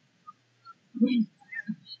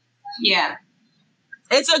 Yeah.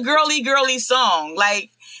 It's a girly song.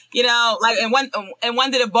 Like, you know, like in one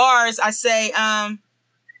of the bars I say,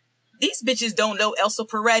 these bitches don't know Elsa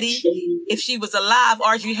Peretti. If she was alive,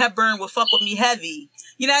 Audrey Hepburn would fuck with me heavy.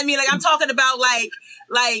 You know what I mean? Like I'm talking about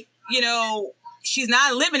like, you know, she's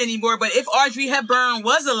not living anymore, but if Audrey Hepburn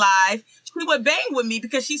was alive, she would bang with me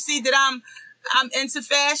because she see that I'm into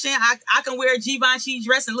fashion. I can wear a Givenchy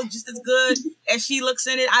dress and look just as good as she looks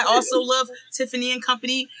in it. I also love Tiffany and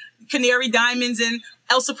Company, Canary Diamonds and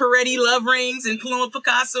Elsa Peretti love rings and Paloma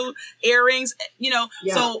Picasso earrings, you know.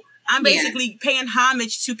 Yeah. So I'm basically paying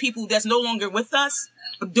homage to people that's no longer with us,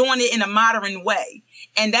 but doing it in a modern way.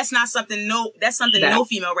 And that's not something no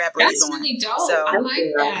female rapper is doing. That's really dope. So, I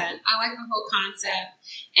like that. I like the whole concept.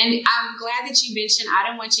 And I'm glad that you mentioned, I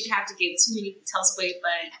don't want you to have to give too many details away,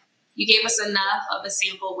 but you gave us enough of a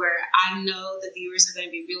sample where I know the viewers are going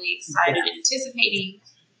to be really excited and anticipating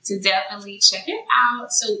to definitely check it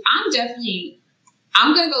out. So I'm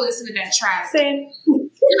going to go listen to that track tonight.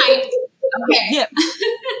 Okay. Yeah.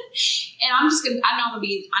 And I'm just going to, I know I'm going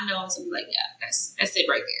to be like, yeah, that's it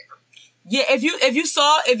right there. Yeah. If you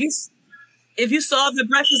saw the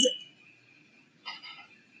Breakfast,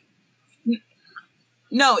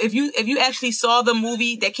 no, if you actually saw the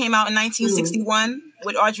movie that came out in 1961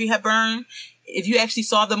 with Audrey Hepburn, if you actually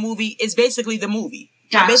saw the movie, it's basically the movie.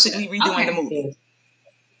 Gotcha. I'm basically redoing the movie,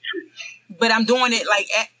 but I'm doing it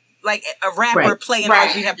like a rapper playing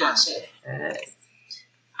Audrey Hepburn. Gotcha.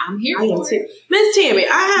 I'm here for it. Miss Tammi,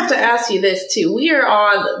 I have to ask you this too. We are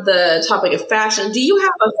on the topic of fashion. Do you have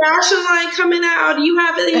a fashion line coming out? Do you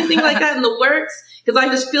have anything like that in the works? Because I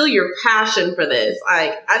just feel your passion for this.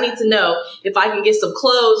 I need to know if I can get some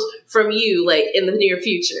clothes from you, like in the near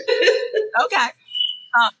future. Okay.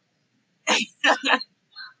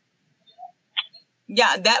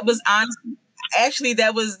 Yeah, that was honestly. Actually,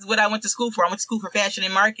 that was what I went to school for. I went to school for fashion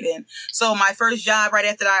and marketing. So my first job right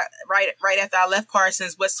after I left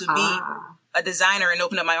Parsons was to be a designer and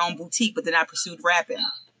open up my own boutique, but then I pursued rapping.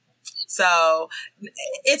 So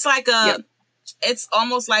it's like it's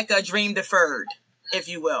almost like a dream deferred, if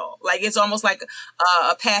you will. Like, it's almost like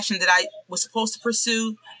a passion that I was supposed to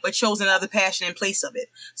pursue, but chose another passion in place of it.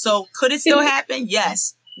 So could it still happen?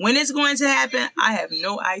 Yes. When it's going to happen, I have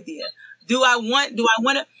no idea. Do I want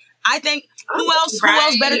to? I think who else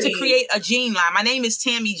better to create a jean line? My name is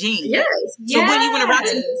Tammi Jean. Yes. So when you want to rock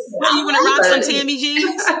some Tammi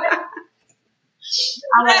jeans? I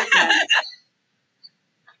like that.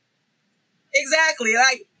 Exactly.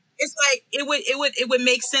 Like, it's like it would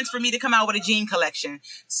make sense for me to come out with a jean collection.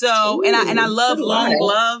 So, and I love long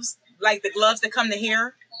gloves, like the gloves that come to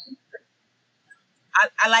here.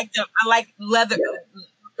 I like them. I like leather.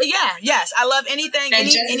 Yeah, yes. I love anything,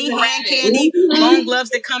 any hand candy, long gloves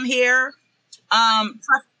that come here.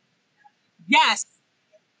 Yes.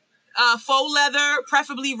 Faux leather,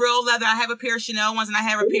 preferably real leather. I have a pair of Chanel ones, and I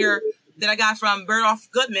have a pair that I got from Bergdorf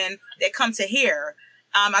Goodman that come to here.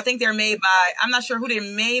 I think they're made by, I'm not sure who they're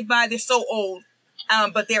made by. They're so old.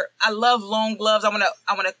 But I love long gloves. I want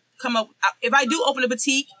to come up. If I do open a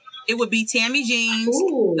boutique, it would be Tammi jeans,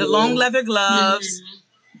 the long leather gloves,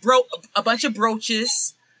 a bunch of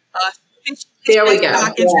brooches, there we go.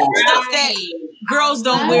 Stuff that girls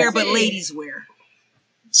don't wear, but ladies wear.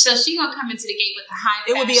 So she gonna come into the gate with the high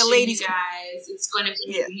fashion. It would be a ladies, guys. It's gonna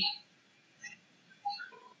be.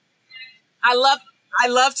 I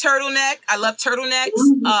love turtleneck. I love turtlenecks.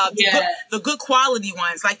 The good quality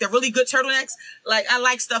ones, like the really good turtlenecks. Like, I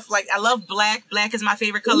like stuff like, I love black. Black is my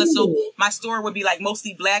favorite color. So my store would be like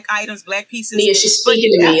mostly black items, black pieces. Nia, she's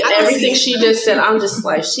speaking to me. Everything she just said, I'm just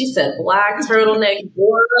like, she said black turtleneck. Sexy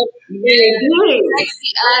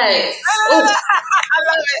elegance. I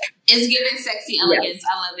love it. It's giving sexy elegance.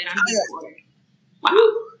 I love it. I'm here for it. Wow.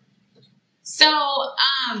 So,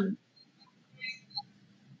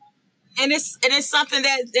 And it's something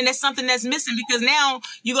that's missing, because now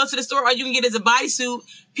you go to the store, all you can get is a bodysuit.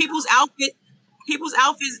 People's outfits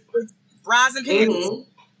with bras and panties. Mm-hmm.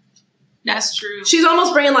 That's true. She's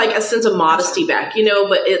almost bringing like a sense of modesty back, you know,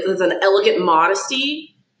 but it is an elegant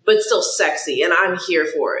modesty, but still sexy, and I'm here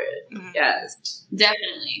for it. Mm-hmm. Yes,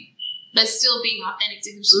 definitely, but still being authentic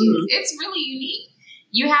to who she is. It's really unique.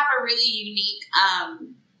 You have a really unique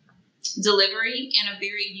delivery and a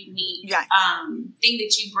very unique thing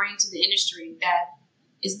that you bring to the industry that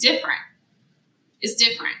is different. It's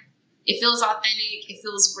different. It feels authentic, it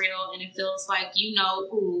feels real, and it feels like you know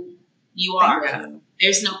who you are.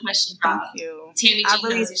 There's no question about it. Tammi Jean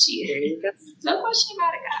knows who she is. No question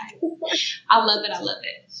about it, guys. I love it. I love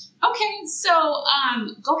it. Okay, so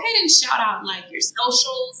go ahead and shout out like your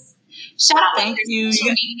socials. Shout out your social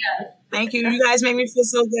media. Thank you. You guys make me feel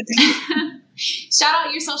so good. Shout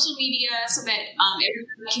out your social media so that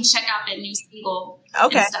everybody can check out that new single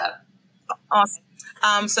and stuff.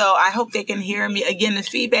 Awesome. So I hope they can hear me. Again, the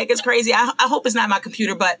feedback is crazy. I hope it's not my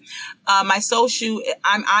computer, but my social,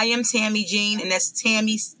 I am Tammi Jean, and that's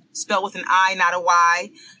Tammi spelled with an I, not a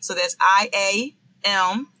Y. So that's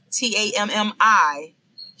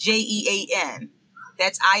IAMTAMMIJEAN.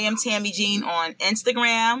 That's I am Tammi Jean on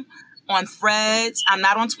Instagram, on Threads. I'm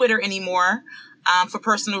not on Twitter anymore for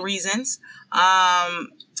personal reasons.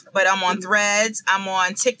 But I'm on Threads, I'm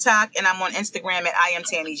on TikTok, and I'm on Instagram at I am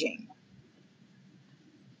Tammi Jean.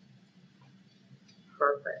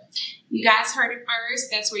 perfect. You guys heard it first.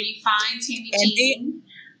 That's where you find Tammi Jean.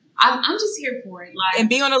 I'm just here for it. Like, and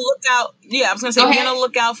be on the lookout. Yeah, I was going to say, be on the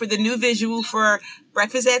lookout for the new visual for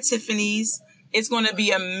Breakfast at Tiffany's. It's going to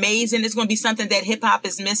be amazing. It's going to be something that hip hop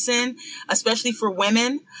is missing, especially for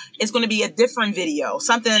women. It's going to be a different video.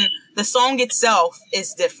 Something, the song itself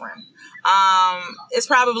is different. It's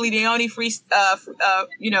probably the only free,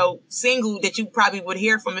 single that you probably would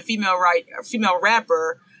hear from a female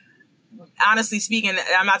rapper. Honestly speaking,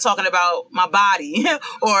 I'm not talking about my body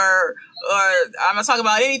or I'm not talking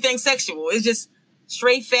about anything sexual. It's just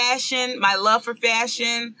straight fashion, my love for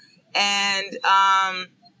fashion, and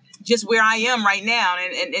just where I am right now,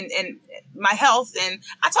 and my health. And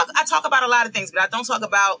I talk about a lot of things, but I don't talk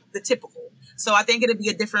about the typical. So I think it'll be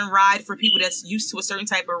a different ride for people that's used to a certain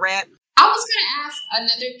type of rap. I was going to ask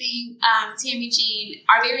another thing, Tammi Jean,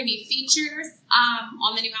 are there any features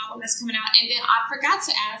on the new album that's coming out? And then I forgot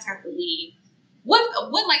to ask, I believe, what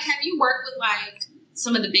like, have you worked with like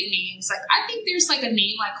some of the big names? Like, I think there's like a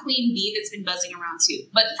name like Queen Bee that's been buzzing around too.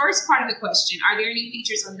 But first part of the question, are there any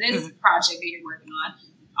features on this project that you're working on?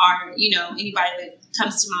 Or, anybody that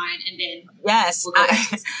comes to mind? And then yes, we'll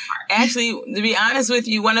actually, to be honest with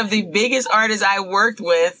you, one of the biggest artists I worked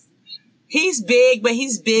with, he's big, but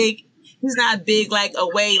he's big. He's not big like a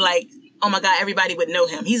way like, oh my God, everybody would know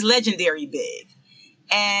him. He's legendary big.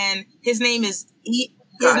 And his name is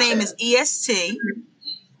EST,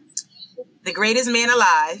 the greatest man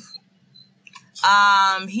alive.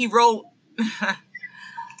 He wrote,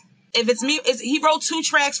 if it's me, he wrote 2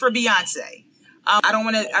 tracks for Beyonce. I don't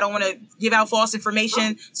want to give out false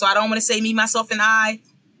information, so I don't want to say Me, Myself, and I,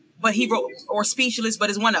 but he wrote, or Speechless, but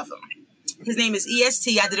is one of them. His name is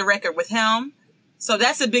EST. I did a record with him. So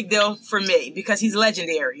that's a big deal for me because he's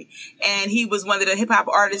legendary. And he was one of the hip hop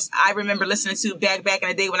artists I remember listening to back in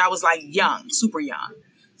the day when I was like young, super young.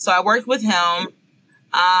 So I worked with him.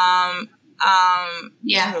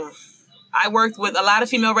 Yeah. I worked with a lot of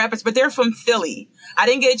female rappers, but they're from Philly. I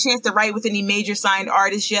didn't get a chance to write with any major signed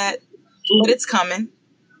artists yet, but it's coming.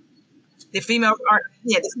 The female art,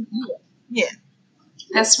 yeah.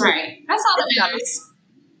 That's right. That's all that matters.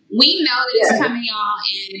 We know that it's coming, y'all,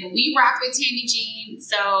 and we rock with Tammi Jean.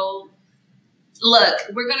 So, look,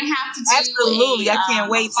 we're gonna have to do absolutely. I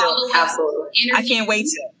can't wait to. Absolutely, I can't wait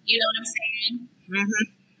to. You know what I'm saying?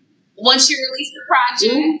 Mm-hmm. Once you release the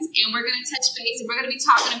project, and we're gonna touch base, and we're gonna be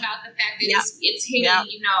talking about the fact that it's hitting,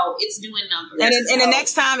 you know, it's doing numbers. And the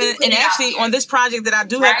next time, and actually on this project that I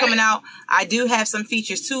do have coming out, I do have some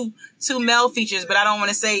features, two male features, but I don't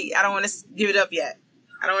want to give it up yet.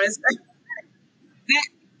 I don't want to say that.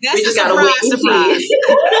 That's a surprise.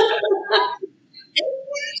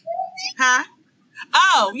 Huh?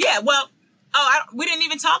 Oh, yeah. Well, we didn't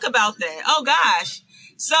even talk about that. Oh, gosh.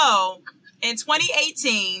 So, in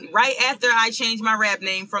 2018, right after I changed my rap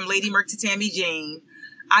name from Lady Merc to Tammi Jean,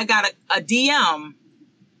 I got a DM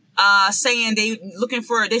saying they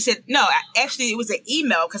said, no, actually, it was an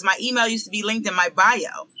email because my email used to be linked in my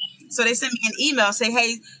bio. So they sent me an email, say,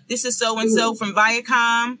 hey, this is so-and-so from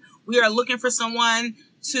Viacom. We are looking for someone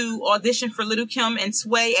to audition for Little Kim and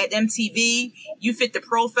Sway at MTV. You fit the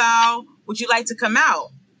profile. Would you like to come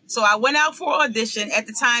out? So I went out for audition. At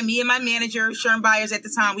the time, me and my manager, Sherm Byers, at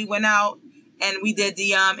the time, we went out and we did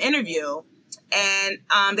the interview. And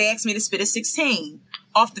they asked me to spit a 16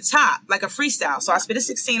 off the top, like a freestyle. So I spit a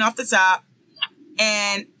 16 off the top.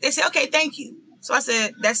 And they said, okay, thank you. So I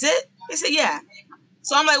said, that's it? They said, yeah.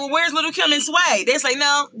 So I'm like, well, where's Little Kim and Sway? They're like,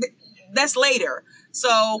 no, that's later.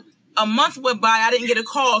 So a month went by, I didn't get a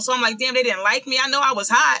call. So I'm like, damn, they didn't like me. I know I was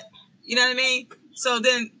hot. You know what I mean? So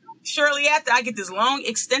then shortly after, I get this long,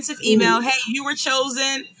 extensive email. Hey, you were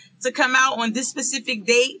chosen to come out on this specific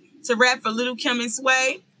date to rap for Little Kim and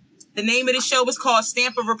Sway. The name of the show was called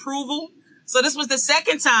Stamp of Approval. So this was the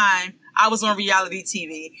second time I was on reality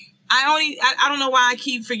TV. I don't know why I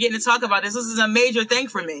keep forgetting to talk about this. This is a major thing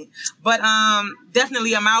for me, but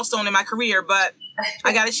definitely a milestone in my career. But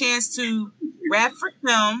I got a chance to rap for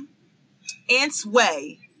Kim and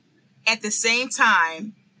Sway at the same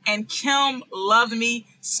time, and Kim loved me.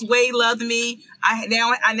 Sway loved me. I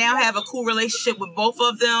now have a cool relationship with both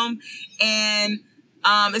of them, and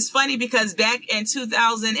it's funny because back in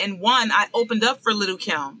 2001, I opened up for Little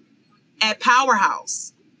Kim at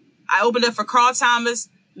Powerhouse. I opened up for Carl Thomas,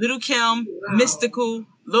 Little Kim, Mystical,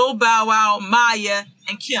 Lil Bow Wow, Maya,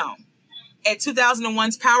 and Kim at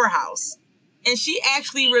 2001's Powerhouse. And she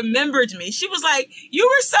actually remembered me. She was like, you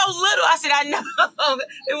were so little. I said, I know.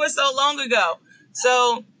 It was so long ago.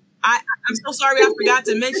 So I'm so sorry I forgot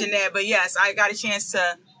to mention that. But yes, I got a chance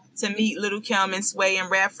to meet Little Kim and Sway and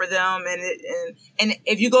rap for them. And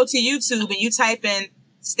if you go to YouTube and you type in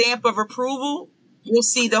Stamp of Approval, you'll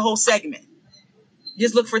see the whole segment.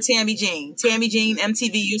 Just look for Tammi Jean. Tammi Jean,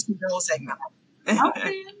 MTV, you'll see the whole segment.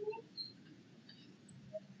 Okay.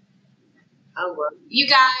 You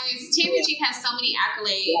guys, Tammi Jean has so many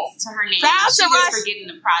accolades to her name. She's forgetting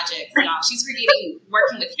the project, y'all. She's forgetting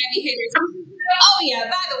working with heavy hitters. Oh yeah,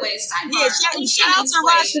 by the way, sidebar. Shout out to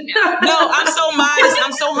Rush. No, I'm so modest.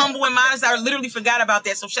 I'm so humble and modest. I literally forgot about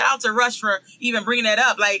that. So shout out to Rush for even bringing that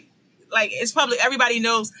up. Like it's probably everybody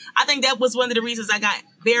knows. I think that was one of the reasons I got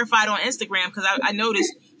verified on Instagram because I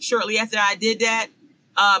noticed shortly after I did that,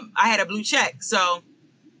 I had a blue check. So,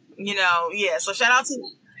 yeah. So shout out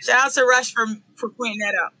to Rush for pointing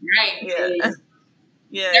that out. Right. Yeah.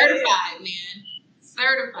 Yeah. Certified, man.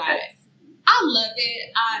 Certified. I love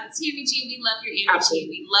it. Tammi Jean, we love your energy. Absolutely.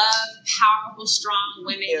 We love powerful, strong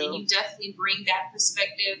women, and you definitely bring that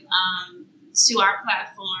perspective to our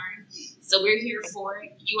platform. So we're here for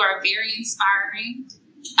it. You are very inspiring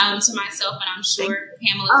to myself, and I'm sure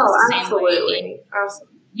Pamela feels the same way.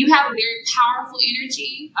 Absolutely. You have a very powerful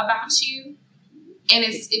energy about you, and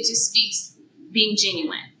it just speaks being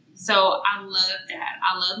genuine. So I love that.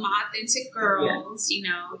 I love my authentic girls. Yeah.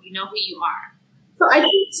 You know who you are. So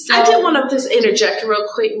I did want to just interject real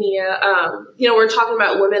quick, Nia. We're talking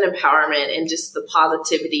about women empowerment and just the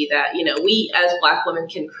positivity that, we as Black women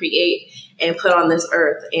can create and put on this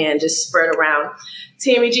earth and just spread around.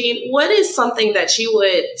 Tammi Jean, what is something that you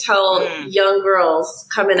would tell young girls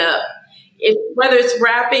coming up whether it's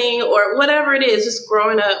rapping or whatever it is, just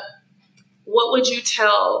growing up, what would you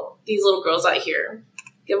tell these little girls out here?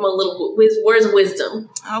 Give them a little words of wisdom.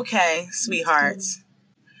 Okay, sweethearts.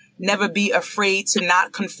 Never be afraid to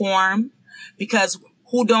not conform, because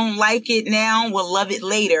who don't like it now will love it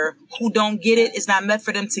later. Who don't get it is not meant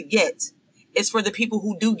for them to get. It's for the people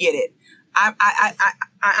who do get it. I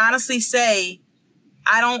honestly say,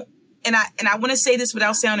 I don't, and I want to say this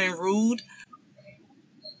without sounding rude.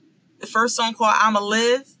 The first song called I'ma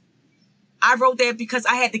Live, I wrote that because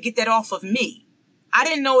I had to get that off of me. I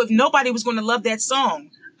didn't know if nobody was going to love that song.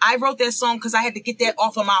 I wrote that song because I had to get that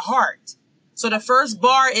off of my heart. So the first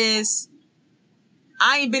bar is,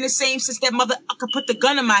 I ain't been the same since that mother could put the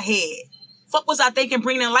gun in my head. Fuck was I thinking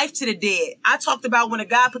bringing life to the dead? I talked about when a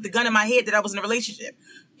guy put the gun in my head that I was in a relationship.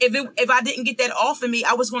 If I didn't get that off of me,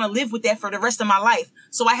 I was going to live with that for the rest of my life.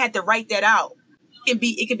 So I had to write that out.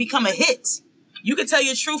 It could become a hit. You can tell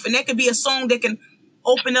your truth, and that could be a song that can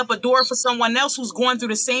open up a door for someone else who's going through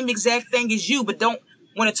the same exact thing as you, but don't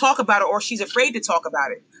want to talk about it, or she's afraid to talk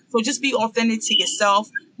about it. So just be authentic to yourself.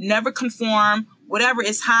 Never conform. Whatever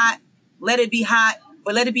is hot, let it be hot,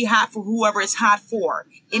 but let it be hot for whoever it's hot for.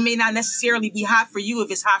 It may not necessarily be hot for you if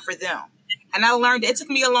it's hot for them. And I learned, it took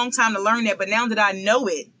me a long time to learn that, but now that I know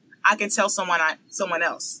it, I can tell someone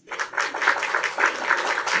else.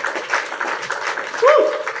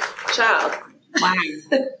 Woo! Child. Wow.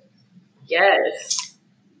 Yes.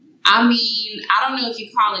 I mean, I don't know if you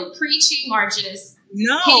call it preaching or just hitting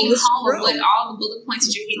home with what all the bullet points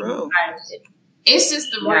that you're hitting. It's just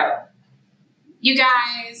the real. You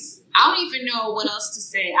guys, I don't even know what else to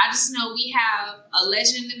say. I just know we have a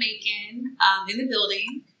legend in the making in the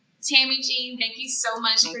building. Tammi Jean, thank you so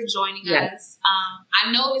much for joining us.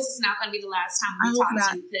 I know this is not going to be the last time we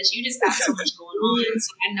talk to you, because you just got so much going on.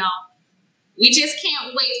 So I know we just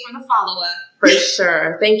can't wait for the follow-up. For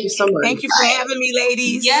sure. Thank you so much. Thank you for having me,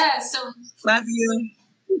 ladies. Yes. So love you.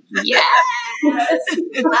 Yes.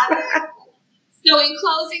 So in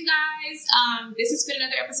closing, guys, this has been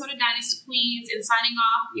another episode of Dynasty Queens, and signing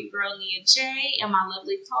off, your girl Nia J and my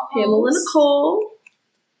lovely co-host Pamela Nicole.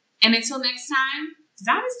 And until next time,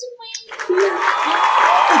 Dynasty Queens.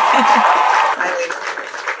 Bye.